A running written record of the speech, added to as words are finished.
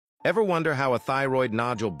Ever wonder how a thyroid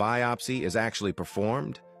nodule biopsy is actually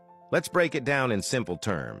performed? Let's break it down in simple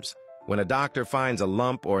terms. When a doctor finds a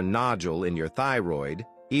lump or nodule in your thyroid,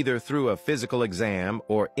 either through a physical exam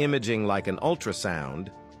or imaging like an ultrasound,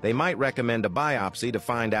 they might recommend a biopsy to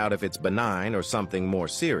find out if it's benign or something more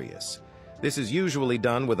serious. This is usually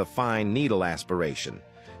done with a fine needle aspiration.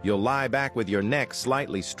 You'll lie back with your neck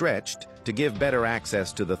slightly stretched to give better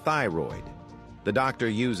access to the thyroid. The doctor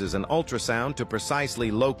uses an ultrasound to precisely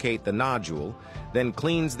locate the nodule, then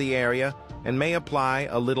cleans the area and may apply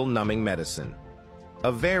a little numbing medicine.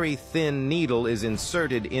 A very thin needle is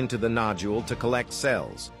inserted into the nodule to collect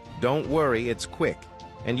cells. Don't worry, it's quick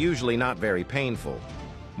and usually not very painful.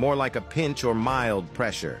 More like a pinch or mild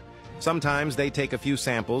pressure. Sometimes they take a few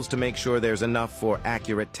samples to make sure there's enough for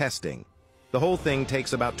accurate testing. The whole thing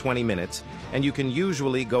takes about 20 minutes, and you can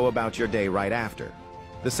usually go about your day right after.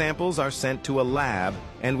 The samples are sent to a lab,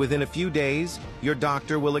 and within a few days, your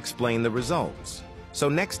doctor will explain the results. So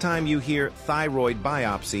next time you hear thyroid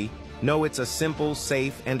biopsy, know it's a simple,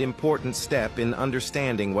 safe, and important step in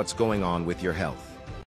understanding what's going on with your health.